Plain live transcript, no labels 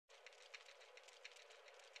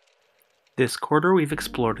This quarter we've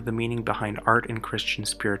explored the meaning behind art and Christian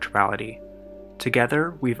spirituality.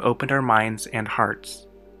 Together, we've opened our minds and hearts.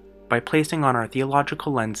 By placing on our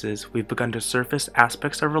theological lenses, we've begun to surface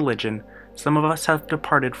aspects of religion some of us have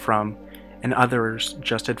departed from, and others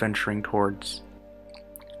just adventuring towards.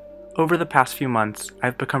 Over the past few months,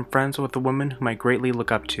 I've become friends with a woman whom I greatly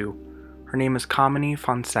look up to. Her name is Kamini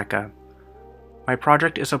Fonseca. My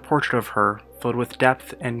project is a portrait of her, filled with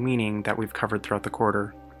depth and meaning that we've covered throughout the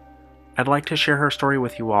quarter. I'd like to share her story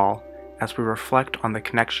with you all, as we reflect on the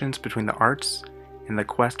connections between the arts and the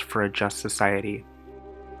quest for a just society.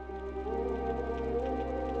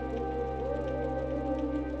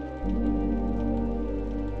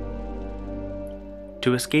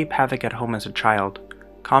 To escape havoc at home as a child,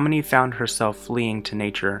 Kamini found herself fleeing to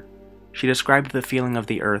nature. She described the feeling of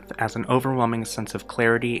the earth as an overwhelming sense of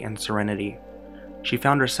clarity and serenity. She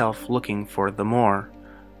found herself looking for the more,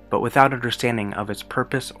 but without understanding of its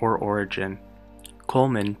purpose or origin.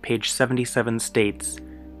 Coleman, page 77, states,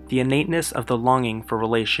 "The innateness of the longing for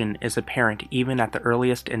relation is apparent even at the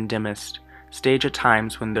earliest and dimmest stage at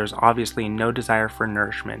times when there's obviously no desire for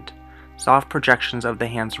nourishment. Soft projections of the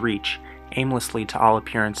hands reach, aimlessly to all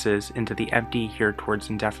appearances, into the empty here towards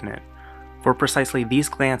indefinite. For precisely these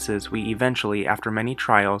glances we eventually, after many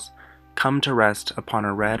trials, come to rest upon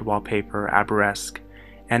a red wallpaper arabesque,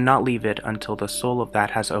 and not leave it until the soul of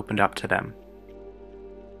that has opened up to them."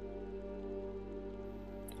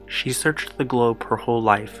 She searched the globe her whole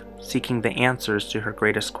life, seeking the answers to her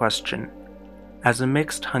greatest question. As a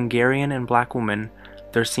mixed Hungarian and black woman,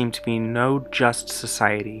 there seemed to be no just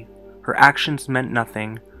society. Her actions meant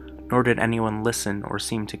nothing, nor did anyone listen or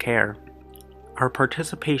seem to care. Our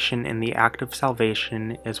participation in the act of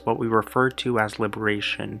salvation is what we refer to as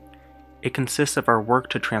liberation. It consists of our work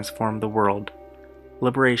to transform the world.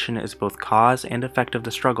 Liberation is both cause and effect of the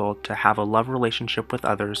struggle to have a love relationship with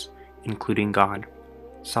others, including God.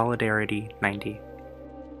 Solidarity 90.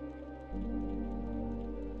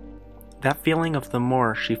 That feeling of the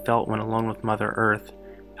more she felt when alone with Mother Earth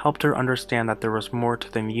helped her understand that there was more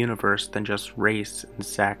to the universe than just race and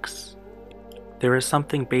sex. There is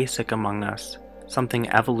something basic among us, something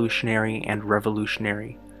evolutionary and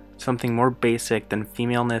revolutionary, something more basic than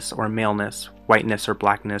femaleness or maleness, whiteness or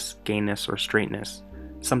blackness, gayness or straightness,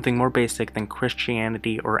 something more basic than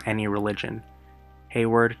Christianity or any religion.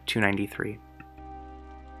 Hayward 293.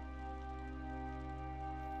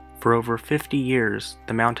 For over 50 years,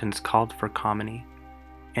 the mountains called for Kamini,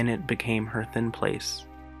 and it became her thin place.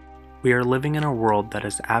 We are living in a world that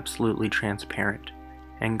is absolutely transparent,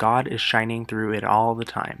 and God is shining through it all the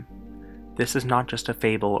time. This is not just a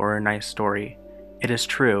fable or a nice story. It is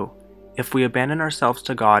true. If we abandon ourselves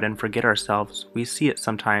to God and forget ourselves, we see it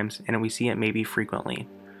sometimes, and we see it maybe frequently.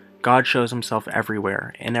 God shows himself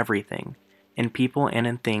everywhere, in everything, in people and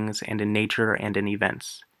in things, and in nature and in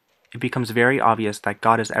events. It becomes very obvious that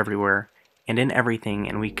God is everywhere and in everything,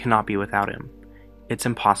 and we cannot be without him. It's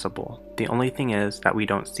impossible. The only thing is that we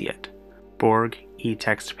don't see it. Borg,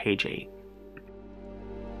 e-text page 8.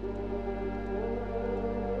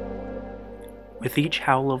 With each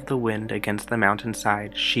howl of the wind against the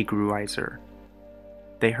mountainside, she grew wiser.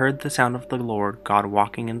 They heard the sound of the Lord God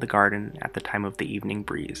walking in the garden at the time of the evening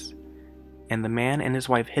breeze. And the man and his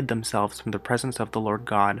wife hid themselves from the presence of the Lord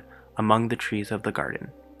God among the trees of the garden.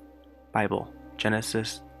 Bible,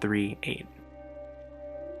 Genesis 3:8.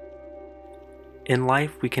 In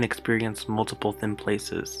life, we can experience multiple thin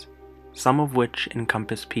places, some of which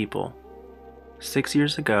encompass people. 6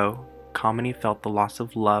 years ago, Kamini felt the loss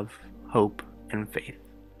of love, hope, and faith.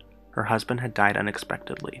 Her husband had died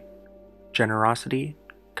unexpectedly. Generosity,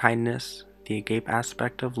 kindness, the agape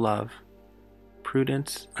aspect of love,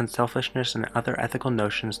 prudence, unselfishness, and other ethical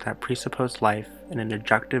notions that presuppose life in an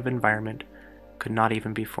objective environment could not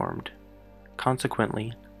even be formed.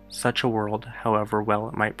 Consequently, such a world, however well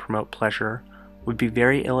it might promote pleasure, would be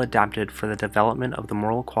very ill adapted for the development of the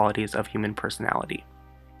moral qualities of human personality.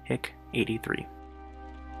 Hick 83.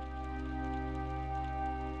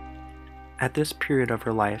 At this period of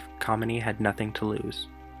her life, Kamini had nothing to lose.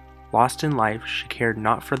 Lost in life, she cared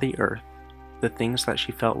not for the earth, the things that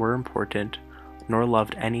she felt were important, nor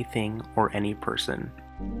loved anything or any person.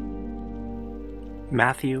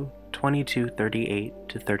 Matthew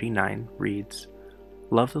 22:38-39 reads,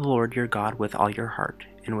 "Love the Lord your God with all your heart,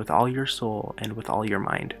 and with all your soul, and with all your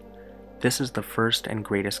mind. This is the first and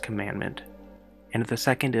greatest commandment. And the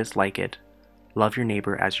second is like it, love your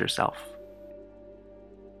neighbor as yourself."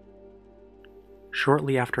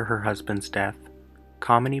 Shortly after her husband's death,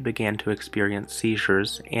 Kamini began to experience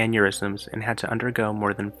seizures, aneurysms, and had to undergo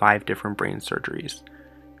more than 5 different brain surgeries.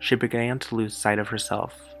 She began to lose sight of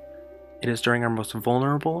herself. It is during our most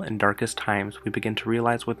vulnerable and darkest times we begin to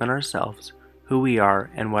realize within ourselves who we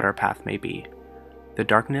are and what our path may be. The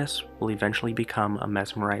darkness will eventually become a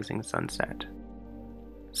mesmerizing sunset.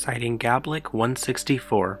 Citing Gablick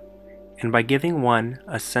 164, and by giving one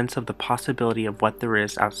a sense of the possibility of what there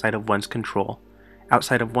is outside of one's control,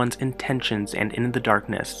 outside of one's intentions and in the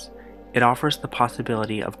darkness, it offers the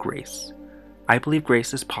possibility of grace. I believe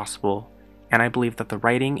grace is possible, and I believe that the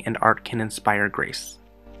writing and art can inspire grace.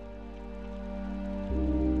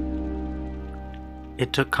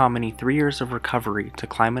 It took Kamini 3 years of recovery to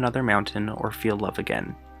climb another mountain or feel love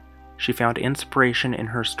again. She found inspiration in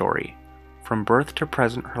her story. From birth to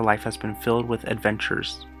present, her life has been filled with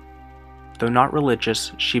adventures. Though not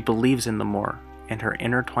religious, she believes in the more and her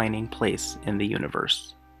intertwining place in the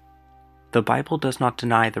universe. The Bible does not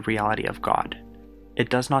deny the reality of God. It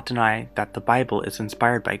does not deny that the Bible is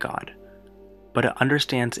inspired by God, but it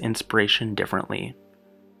understands inspiration differently.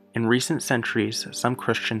 In recent centuries, some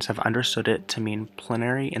Christians have understood it to mean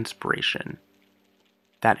plenary inspiration,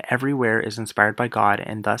 that everywhere is inspired by God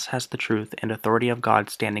and thus has the truth and authority of God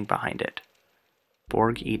standing behind it.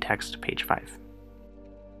 Borg e-text, page 5.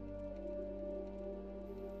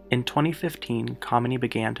 In 2015, Kamini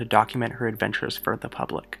began to document her adventures for the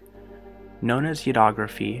public. Known as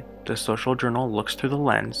Yadography, the social journal looks through the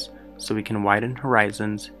lens so we can widen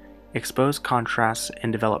horizons, expose contrasts,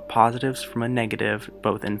 and develop positives from a negative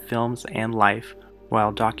both in films and life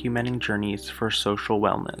while documenting journeys for social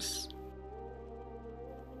wellness.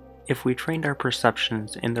 If we trained our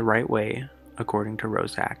perceptions in the right way, according to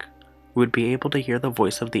Rozak, we would be able to hear the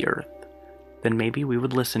voice of the earth. Then maybe we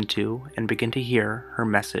would listen to and begin to hear her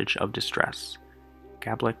message of distress.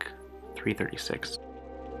 Gablick 336.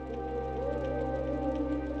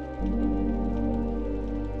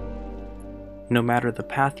 No matter the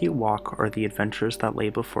path you walk or the adventures that lay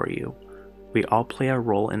before you, we all play a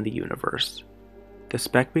role in the universe. The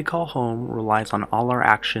speck we call home relies on all our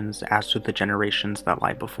actions as to the generations that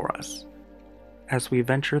lie before us. As we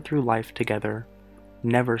venture through life together,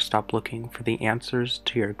 never stop looking for the answers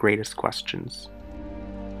to your greatest questions.